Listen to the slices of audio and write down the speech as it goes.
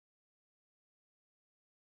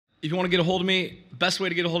If you want to get a hold of me, best way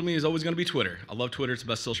to get a hold of me is always going to be Twitter. I love Twitter. It's the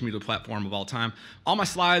best social media platform of all time. All my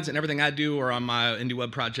slides and everything I do are on my indie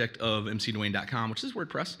web project of mcdwayne.com, which is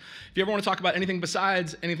WordPress. If you ever want to talk about anything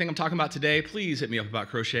besides anything I'm talking about today, please hit me up about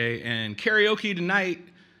crochet. And karaoke tonight,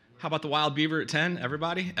 how about the Wild Beaver at 10?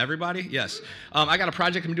 Everybody? Everybody? Yes. I got a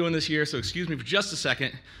project I'm doing this year, so excuse me for just a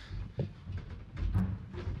second.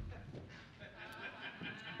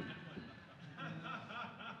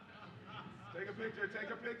 Take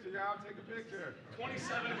a picture, y'all. Take a picture.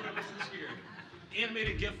 27 of this year.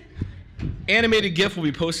 Animated GIF will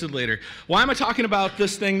be posted later. Why am I talking about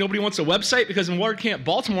this thing? Nobody wants a website? Because in WordCamp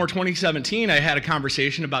Baltimore 2017, I had a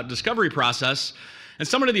conversation about discovery process, and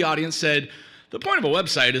someone in the audience said, the point of a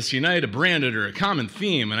website is to unite a branded or a common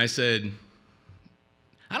theme. And I said,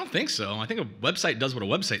 I don't think so. I think a website does what a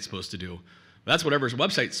website's supposed to do. That's whatever a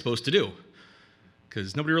website's supposed to do,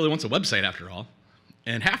 because nobody really wants a website after all.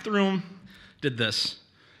 And half the room did this,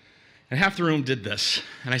 and half the room did this.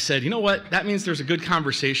 And I said, you know what? That means there's a good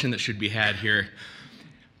conversation that should be had here.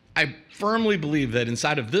 I firmly believe that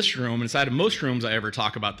inside of this room, inside of most rooms I ever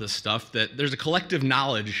talk about this stuff, that there's a collective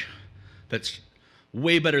knowledge that's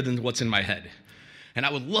way better than what's in my head. And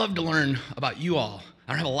I would love to learn about you all.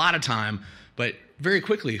 I don't have a lot of time, but very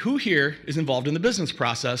quickly, who here is involved in the business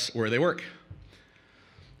process where they work?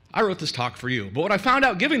 I wrote this talk for you, but what I found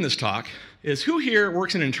out giving this talk is who here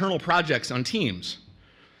works in internal projects on teams?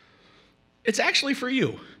 It's actually for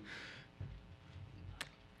you.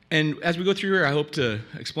 And as we go through here, I hope to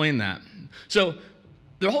explain that. So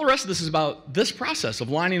the whole rest of this is about this process of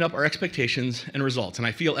lining up our expectations and results, and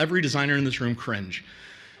I feel every designer in this room cringe.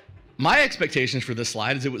 My expectations for this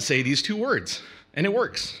slide is it would say these two words, and it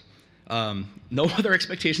works. No other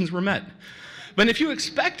expectations were met. But if you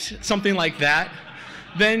expect something like that,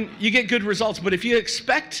 then you get good results. But if you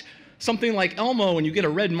expect something like Elmo and you get a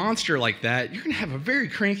red monster like that, you're going to have a very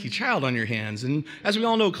cranky child on your hands. And as we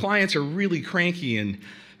all know, clients are really cranky and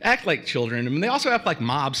act like children. I mean, they also act like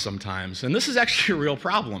mobs sometimes. And this is actually a real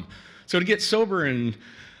problem. So to get sober and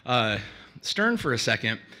stern for a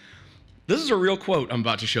second, this is a real quote I'm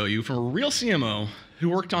about to show you from a real CMO who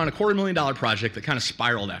worked on a $250,000 project that kind of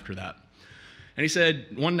spiraled after that. And he said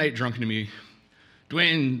one night drunk to me,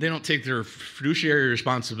 Dwayne, they don't take their fiduciary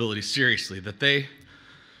responsibility seriously, that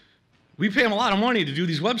we pay them a lot of money to do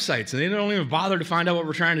these websites, and they don't even bother to find out what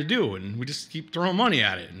we're trying to do, and we just keep throwing money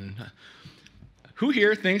at it. And who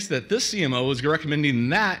here thinks that this CMO is recommending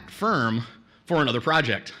that firm for another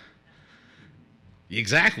project?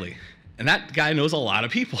 Exactly. And that guy knows a lot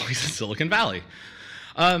of people. He's in Silicon Valley.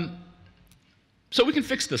 So we can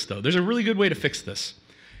fix this, though. There's a really good way to fix this.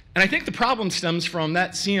 And I think the problem stems from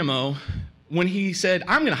that CMO when he said,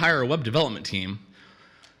 I'm going to hire a web development team.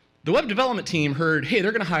 The web development team heard, hey,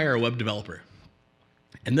 they're going to hire a web developer.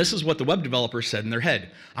 And this is what the web developer said in their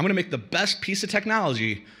head. I'm going to make the best piece of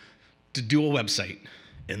technology to do a website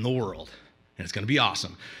in the world. And it's going to be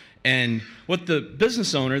awesome. And what the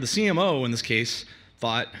business owner, the CMO in this case,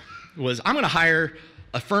 thought was, I'm going to hire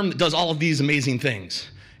a firm that does all of these amazing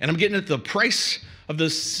things. And I'm getting at the price of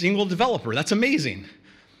this single developer. That's amazing.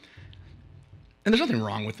 And there's nothing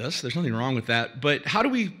wrong with this. There's nothing wrong with that. But how do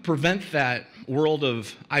we prevent that world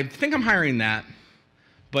of, I think I'm hiring that,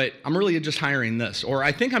 but I'm really just hiring this? Or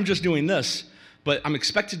I think I'm just doing this, but I'm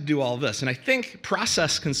expected to do all this. And I think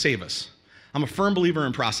process can save us. I'm a firm believer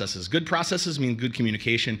in processes. Good processes mean good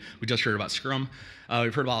communication. We just heard about Scrum.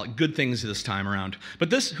 We've heard about good things this time around. But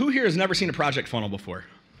this, who here has never seen a project funnel before?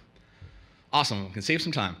 Awesome, we can save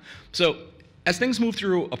some time. So as things move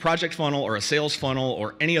through a project funnel or a sales funnel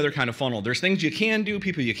or any other kind of funnel, there's things you can do,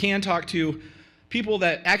 people you can talk to, people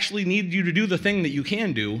that actually need you to do the thing that you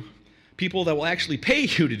can do, people that will actually pay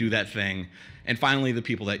you to do that thing, and finally the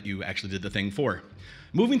people that you actually did the thing for.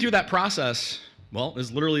 Moving through that process, well,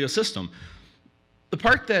 is literally a system. The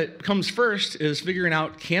part that comes first is figuring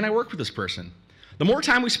out, can I work with this person? The more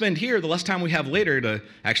time we spend here, the less time we have later to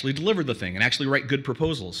actually deliver the thing and actually write good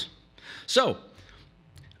proposals. So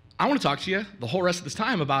I want to talk to you the whole rest of this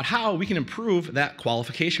time about how we can improve that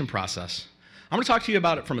qualification process. I'm going to talk to you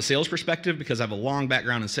about it from a sales perspective because I have a long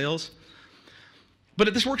background in sales.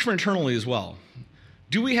 But this works for internally as well.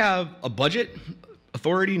 Do we have a budget,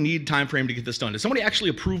 authority, need, time frame to get this done? Did somebody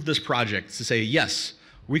actually approve this project to say, yes,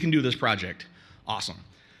 we can do this project? Awesome.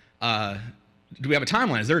 Do we have a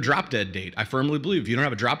timeline? Is there a drop dead date? I firmly believe if you don't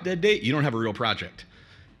have a drop dead date, you don't have a real project.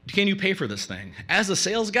 Can you pay for this thing? As a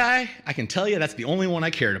sales guy, I can tell you that's the only one I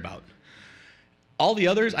cared about. All the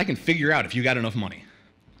others, I can figure out if you got enough money.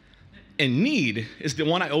 And need is the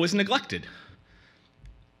one I always neglected.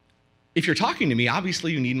 If you're talking to me,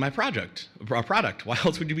 obviously you need my product. Why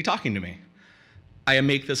else would you be talking to me? I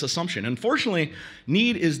make this assumption. Unfortunately,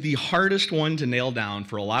 need is the hardest one to nail down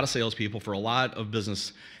for a lot of salespeople, for a lot of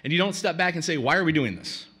business. And you don't step back and say, why are we doing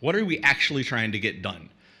this? What are we actually trying to get done?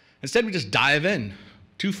 Instead, we just dive in,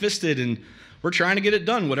 two-fisted, and we're trying to get it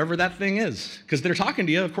done, whatever that thing is. Because they're talking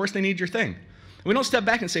to you, of course they need your thing. We don't step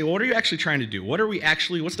back and say, well, what are you actually trying to do?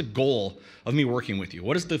 What's the goal of me working with you?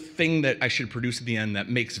 What is the thing that I should produce at the end that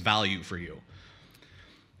makes value for you?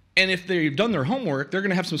 And if they've done their homework, they're going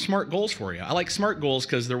to have some SMART goals for you. I like SMART goals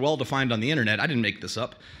because they're well-defined on the internet. I didn't make this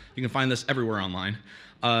up. You can find this everywhere online.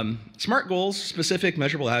 SMART goals: specific,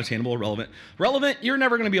 measurable, attainable, relevant. Relevant, you're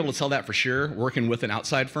never going to be able to tell that for sure working with an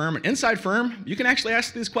outside firm. An inside firm, you can actually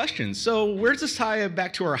ask these questions. So where does this tie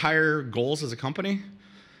back to our higher goals as a company?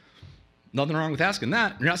 Nothing wrong with asking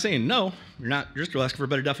that. You're not saying no. You're just asking for a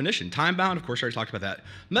better definition. Time-bound, of course, I already talked about that.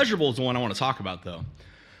 Measurable is the one I want to talk about, though.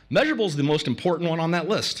 Measurable is the most important one on that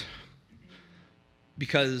list,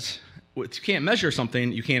 because if you can't measure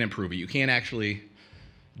something, you can't improve it. You can't actually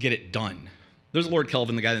get it done. There's Lord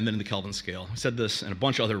Kelvin, the guy that invented the Kelvin scale. He said this and a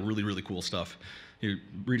bunch of other really, really cool stuff. You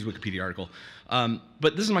read his Wikipedia article.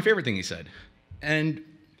 But this is my favorite thing he said. And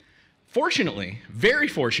fortunately, very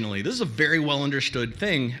fortunately, this is a very well understood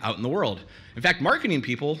thing out in the world. In fact, marketing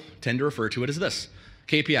people tend to refer to it as this: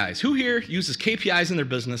 KPIs. Who here uses KPIs in their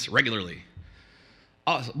business regularly?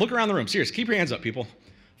 Look around the room. Seriously, keep your hands up, people.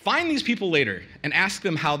 Find these people later and ask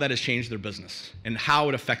them how that has changed their business and how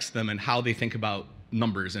it affects them and how they think about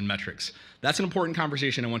numbers and metrics. That's an important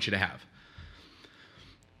conversation I want you to have.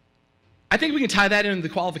 I think we can tie that into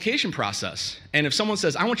the qualification process. And if someone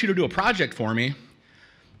says, I want you to do a project for me,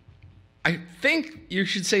 I think you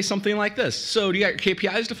should say something like this: so do you got your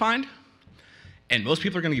KPIs defined? And most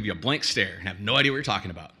people are going to give you a blank stare and have no idea what you're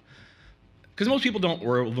talking about. Because most people don't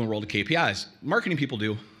roll the KPIs. Marketing people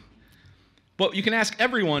do. But you can ask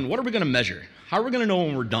everyone, what are we going to measure? How are we going to know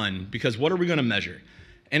when we're done? Because what are we going to measure?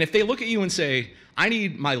 And if they look at you and say, I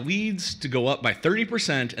need my leads to go up by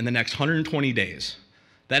 30% in the next 120 days,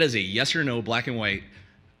 that is a yes or no, black and white.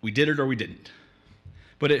 We did it or we didn't.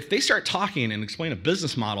 But if they start talking and explain a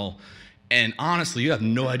business model, and honestly, you have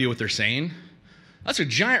no idea what they're saying, that's a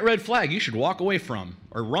giant red flag you should walk away from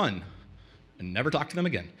or run and never talk to them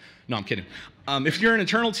again. No, I'm kidding. If you're an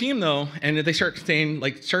internal team, though, and if they start saying,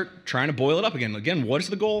 start trying to boil it up again, what is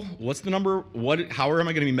the goal? What's the number? How am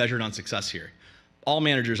I going to be measured on success here? All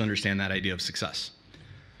managers understand that idea of success.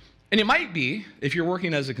 And it might be, if you're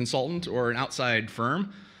working as a consultant or an outside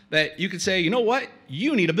firm, that you could say, you know what?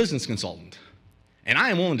 You need a business consultant. And I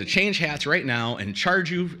am willing to change hats right now and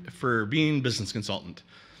charge you for being a business consultant.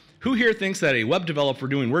 Who here thinks that a web developer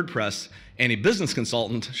doing WordPress and a business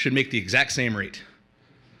consultant should make the exact same rate?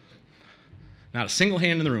 Not a single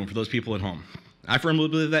hand in the room for those people at home. I firmly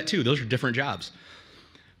believe that too. Those are different jobs.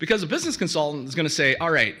 Because a business consultant is going to say, all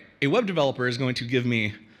right, a web developer is going to give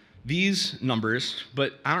me these numbers,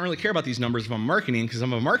 but I don't really care about these numbers if I'm marketing, because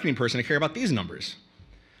I'm a marketing person, I care about these numbers.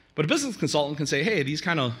 But a business consultant can say, hey, these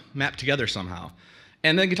kind of map together somehow.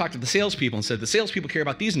 And then you can talk to the salespeople and say, the salespeople care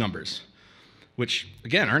about these numbers, which,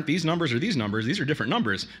 again, aren't these numbers or these numbers. These are different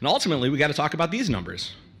numbers. And ultimately, we got to talk about these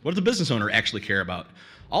numbers. What does the business owner actually care about?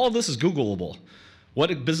 All of this is Googleable. What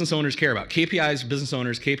do business owners care about? KPIs, business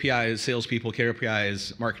owners, KPIs, salespeople,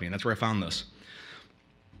 KPIs, marketing. That's where I found this.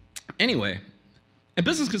 Anyway, a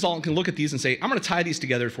business consultant can look at these and say, I'm going to tie these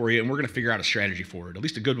together for you, and we're going to figure out a strategy for it. At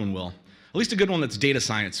least a good one will. At least a good one that's data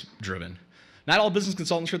science driven. Not all business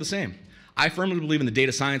consultants are the same. I firmly believe in the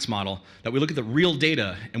data science model, that we look at the real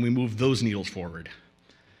data and we move those needles forward.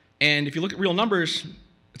 And if you look at real numbers,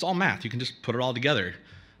 it's all math. You can just put it all together.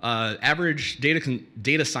 Average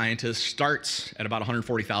data scientist starts at about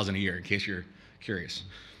 $140,000 a year, in case you're curious,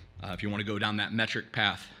 if you want to go down that metric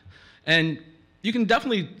path. And you can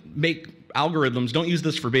definitely make algorithms. Don't use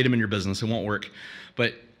this verbatim in your business. It won't work.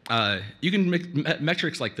 But you can make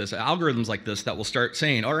metrics like this, algorithms like this, that will start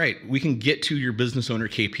saying, all right, we can get to your business owner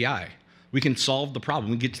KPI. We can solve the problem.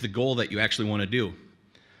 We can get to the goal that you actually want to do.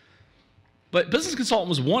 But business consultant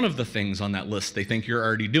was one of the things on that list they think you're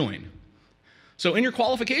already doing. So in your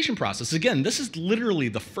qualification process, again, this is literally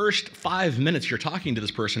the first 5 minutes you're talking to this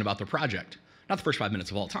person about their project. Not the first 5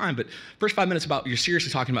 minutes of all time, but first 5 minutes about you're seriously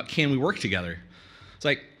talking about, can we work together? It's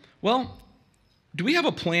like, well, do we have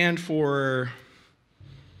a plan for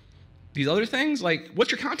these other things? Like, what's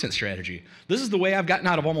your content strategy? This is the way I've gotten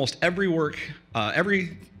out of almost every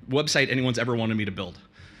every website anyone's ever wanted me to build.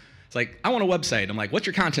 It's like, I want a website. I'm like, what's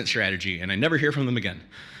your content strategy? And I never hear from them again.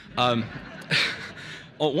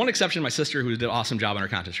 Well, one exception, my sister, who did an awesome job on her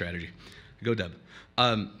content strategy. Go, Deb.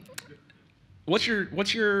 What's your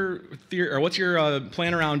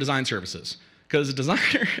plan around design services? Because a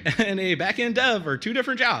designer and a back-end dev are two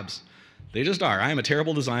different jobs. They just are. I am a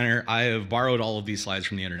terrible designer. I have borrowed all of these slides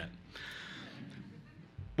from the internet.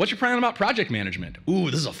 What's your plan about project management? Ooh,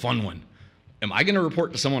 this is a fun one. Am I going to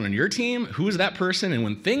report to someone on your team? Who is that person? And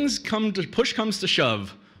when push comes to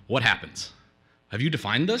shove, what happens? Have you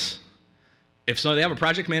defined this? If so, they have a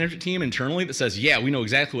project management team internally that says, yeah, we know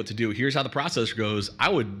exactly what to do. Here's how the process goes. I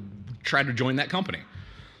would try to join that company.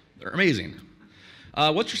 They're amazing.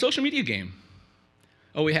 What's your social media game?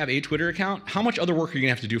 Oh, we have a Twitter account. How much other work are you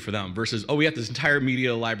gonna have to do for them? Versus, oh, we have this entire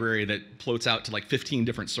media library that floats out to like 15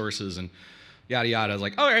 different sources and yada, yada. I was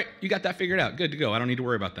like, all right, you got that figured out. Good to go. I don't need to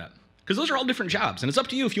worry about that. Because those are all different jobs. And it's up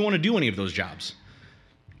to you if you want to do any of those jobs.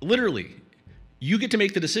 Literally, you get to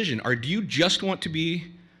make the decision. Or do you just want to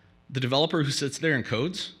be the developer who sits there and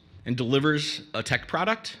codes and delivers a tech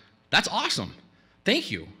product? That's awesome.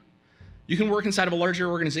 Thank you. You can work inside of a larger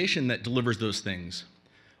organization that delivers those things.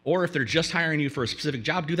 Or if they're just hiring you for a specific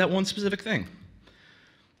job, do that one specific thing.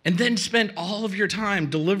 And then spend all of your time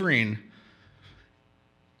delivering.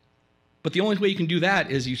 But the only way you can do that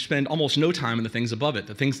is you spend almost no time in the things above it,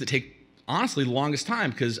 the things that take, honestly, the longest time,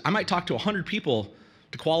 because I might talk to 100 people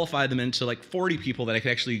to qualify them into like 40 people that I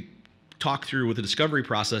could actually talk through with the discovery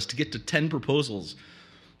process to get to 10 proposals,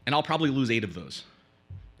 and I'll probably lose 8 of those.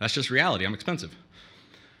 That's just reality. I'm expensive.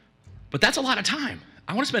 But that's a lot of time.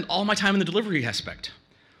 I want to spend all my time in the delivery aspect.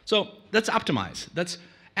 So let's optimize. Let's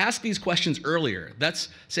ask these questions earlier. Let's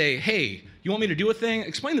say, hey, you want me to do a thing?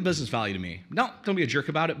 Explain the business value to me. Don't be a jerk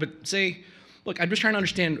about it, but say, look, I'm just trying to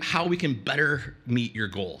understand how we can better meet your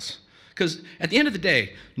goals. Because at the end of the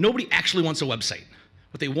day, nobody actually wants a website.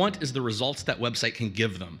 What they want is the results that website can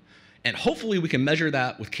give them. And hopefully we can measure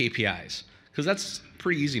that with KPIs, because that's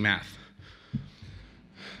pretty easy math.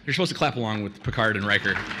 You're supposed to clap along with Picard and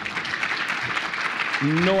Riker.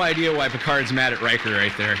 No idea why Picard's mad at Riker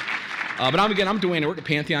right there. But I'm Dwayne. I work at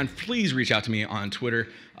Pantheon. Please reach out to me on Twitter.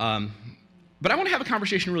 But I want to have a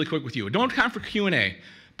conversation really quick with you. Don't have time for Q&A,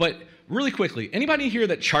 but really quickly, anybody here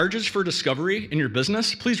that charges for discovery in your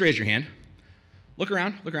business, please raise your hand. Look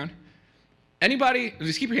around, look around. Anybody,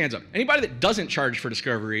 just keep your hands up. Anybody that doesn't charge for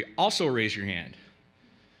discovery, also raise your hand.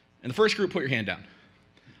 And the first group, put your hand down.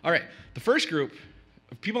 All right, the first group,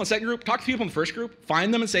 people in the second group, talk to people in the first group,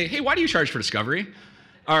 find them and say, hey, why do you charge for discovery?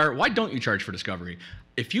 Or why don't you charge for discovery?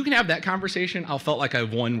 If you can have that conversation, I'll felt like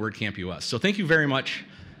I've won WordCamp US. So thank you very much.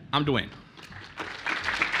 I'm Dwayne.